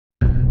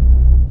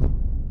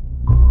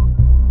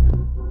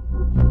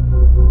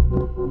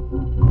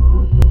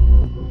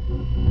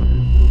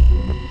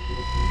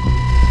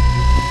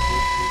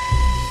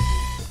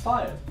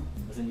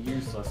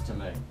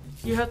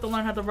You have to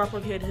learn how to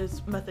replicate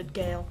his method,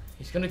 Gale.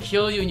 He's gonna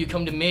kill you and you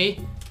come to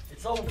me?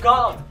 It's all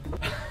gone!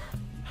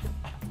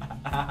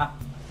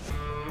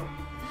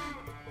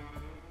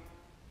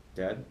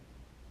 Dad?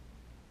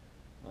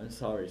 I'm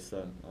sorry,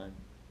 son.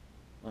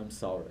 I'm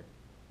sorry.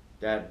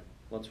 Dad,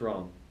 what's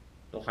wrong?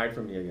 Don't hide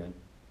from me again.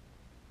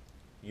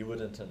 You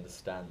wouldn't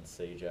understand,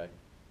 CJ.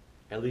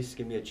 At least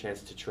give me a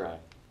chance to try.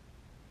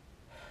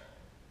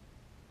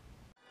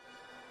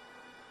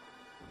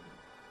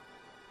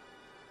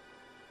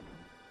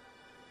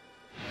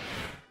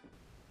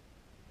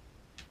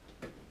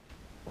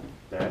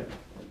 Dad?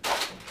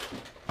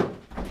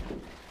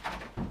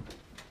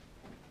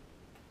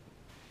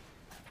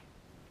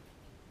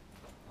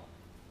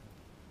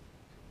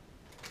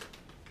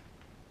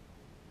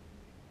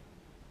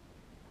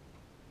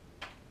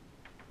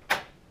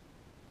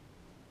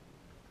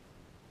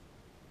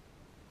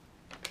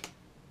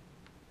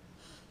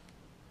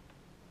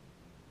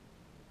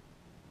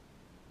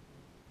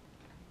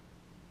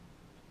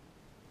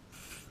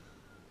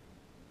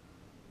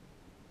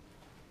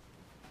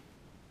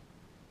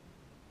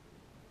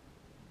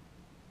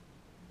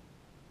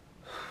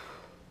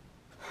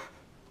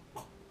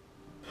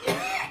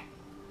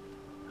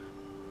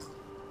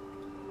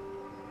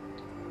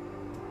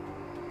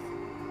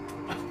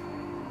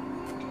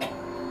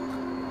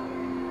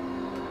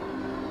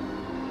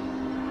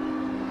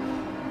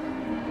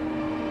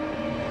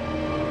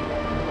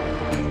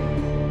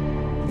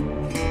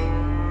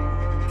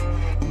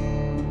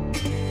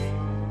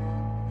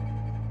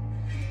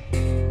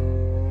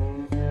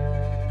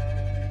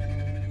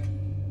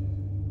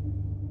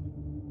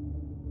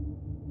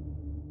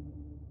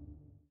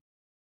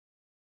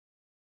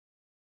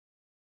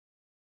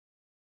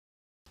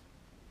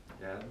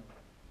 Dad?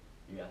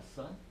 Yes,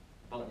 son?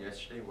 About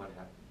yesterday, what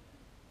happened?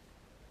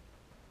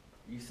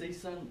 You see,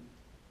 son,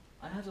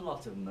 I had a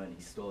lot of money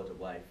stored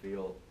away for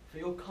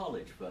your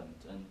college fund,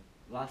 and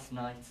last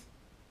night...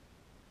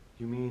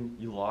 You mean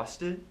you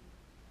lost it?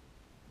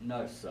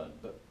 No, son,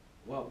 but,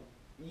 well,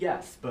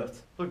 yes, but...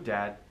 Look,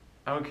 Dad,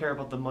 I don't care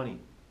about the money.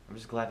 I'm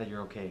just glad that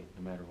you're okay,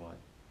 no matter what.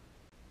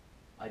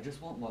 I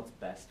just want what's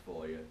best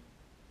for you.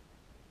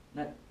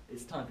 Now,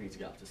 it's time for you to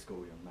get off to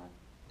school, young man.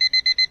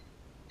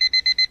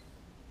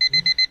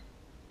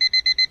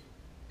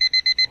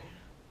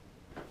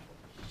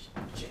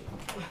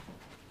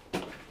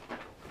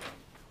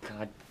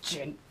 God,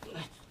 Jen.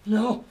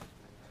 No!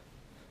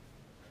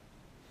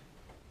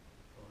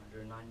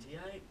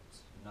 498,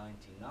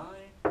 99.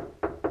 Who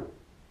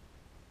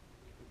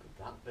could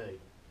that be?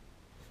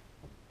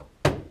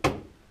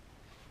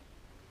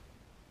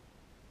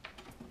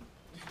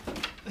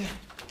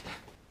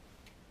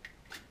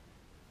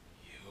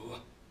 You.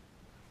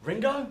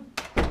 Ringo?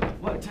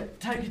 What?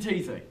 Take it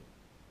easy.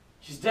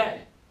 She's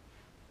dead.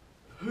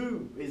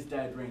 Who is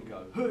dead,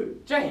 Ringo? Who?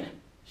 Jane,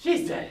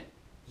 she's dead.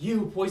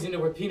 You poisoned her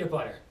with peanut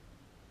butter.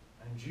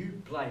 And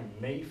you blame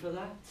me for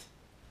that?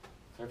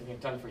 For everything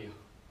I've done for you.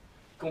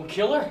 Gonna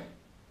kill her?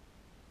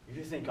 You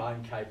do think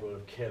I'm capable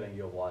of killing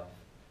your wife?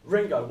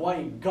 Ringo, why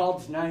in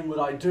God's name would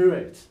I do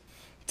it?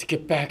 To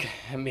get back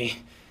at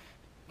me.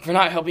 For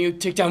not helping you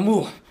take down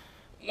Wu.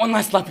 One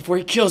last life before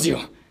he kills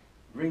you.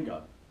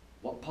 Ringo,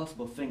 what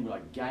possible thing would I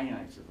gain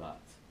out of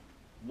that?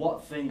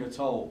 What thing at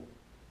all?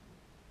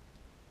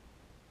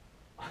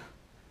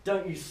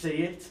 Don't you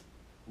see it?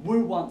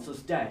 Wu wants us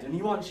dead, and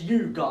he wants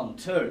you gone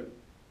too.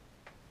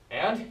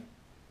 And?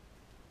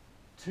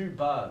 2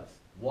 birds,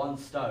 1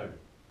 stone.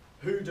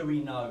 Who do we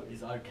know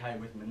is okay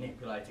with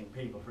manipulating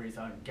people for his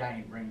own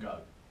gain, Ringo?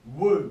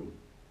 Wu!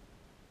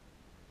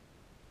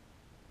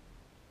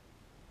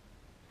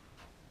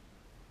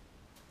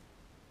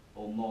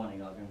 All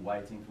morning I've been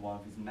waiting for one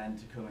of his men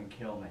to come and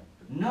kill me.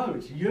 But no,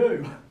 it's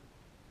you!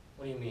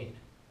 What do you mean?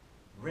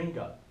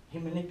 Ringo, he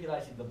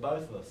manipulated the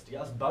both of us to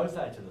get us both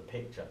out of the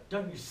picture.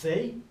 Don't you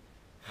see?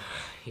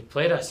 He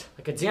played us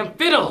like a damn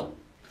fiddle!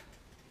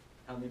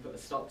 Help me put a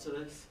stop to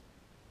this.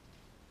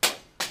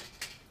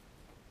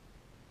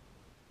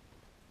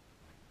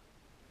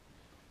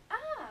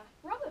 Ah,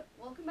 Robert,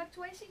 welcome back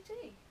to ACT.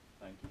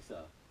 Thank you,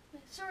 sir.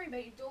 Sorry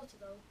about your daughter,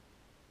 though.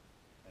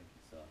 Thank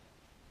you, sir.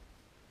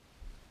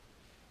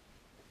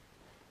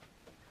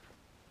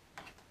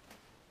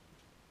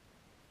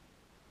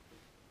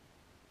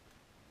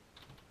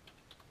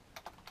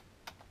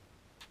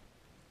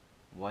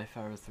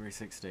 Wayfarer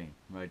 316,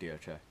 radio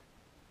check.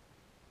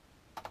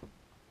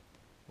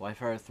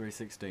 Wayfarer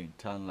 316,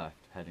 turn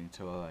left, heading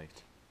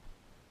 208.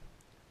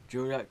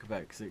 Juliet,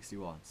 Quebec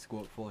 61,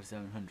 squawk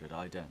 4700,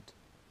 ident.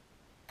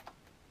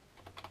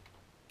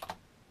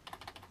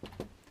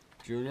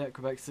 Juliet,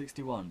 Quebec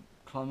 61,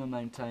 climb and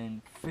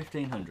maintain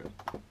 1500.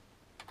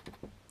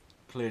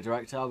 Clear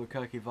direct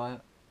Albuquerque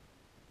via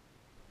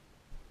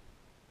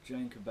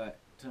Jane, Quebec,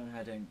 turn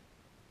heading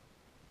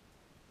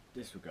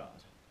disregard.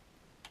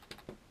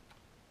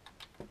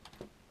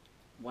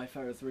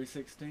 Wayfarer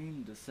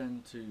 316,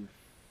 descend to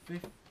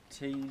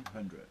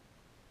 1500.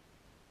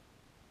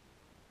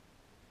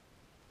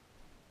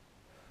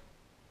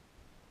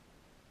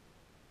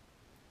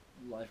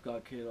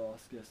 Lifeguard Kilo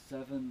Oscar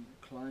 7,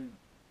 climb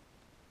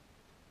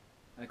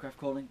Aircraft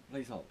calling,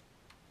 please hold.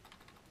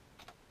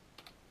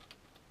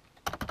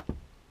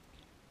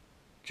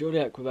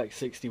 Juliet, Quebec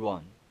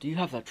 61. Do you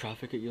have that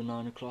traffic at your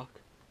 9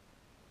 o'clock?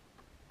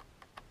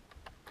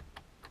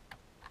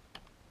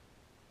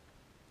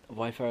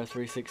 Wayfarer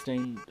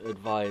 316,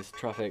 advise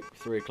traffic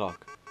 3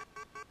 o'clock.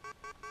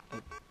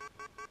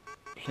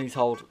 Please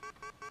hold.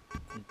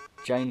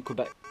 Jane,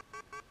 Quebec.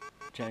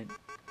 Jane.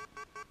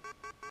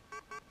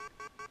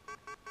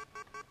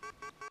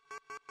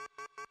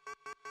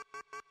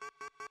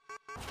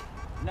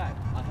 No,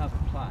 I have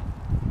a plan.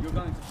 You're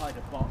going to hide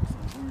a box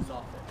in Wu's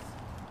office.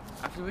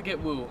 After we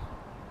get Wu,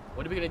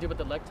 what are we gonna do with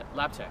the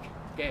lab tech,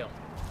 Gale?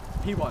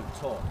 He won't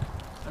talk,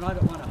 and I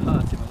don't want to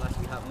hurt him unless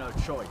we have no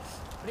choice.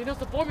 But he knows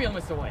the formula,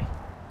 Mr. White.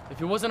 If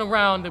he wasn't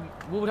around, then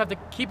Wu would have to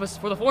keep us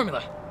for the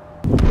formula.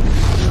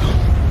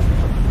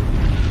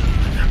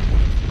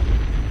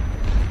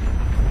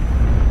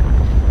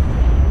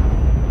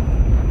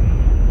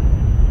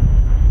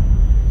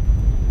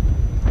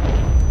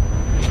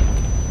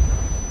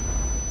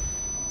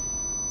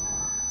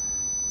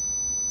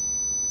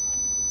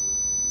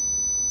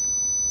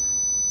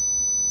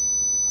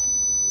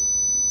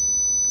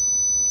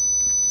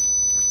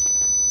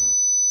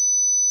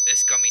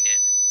 This coming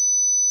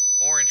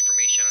in. More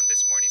information on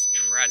this morning's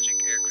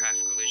tragic aircraft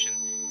collision.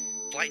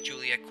 Flight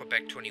Juliet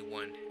Quebec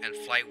 21 and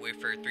Flight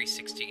Wayfarer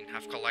 316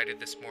 have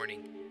collided this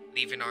morning,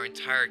 leaving our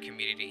entire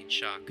community in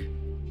shock.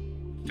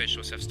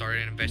 Officials have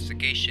started an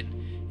investigation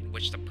in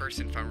which the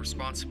person found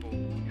responsible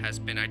has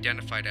been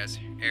identified as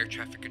Air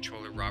Traffic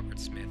Controller Robert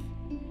Smith.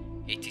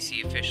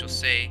 ATC officials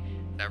say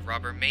that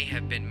Robert may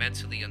have been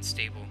mentally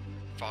unstable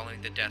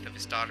following the death of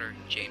his daughter,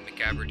 Jane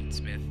McGabberton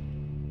Smith,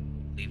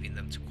 leaving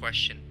them to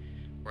question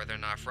whether or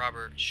not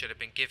Robert should have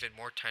been given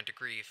more time to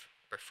grieve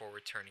before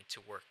returning to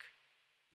work.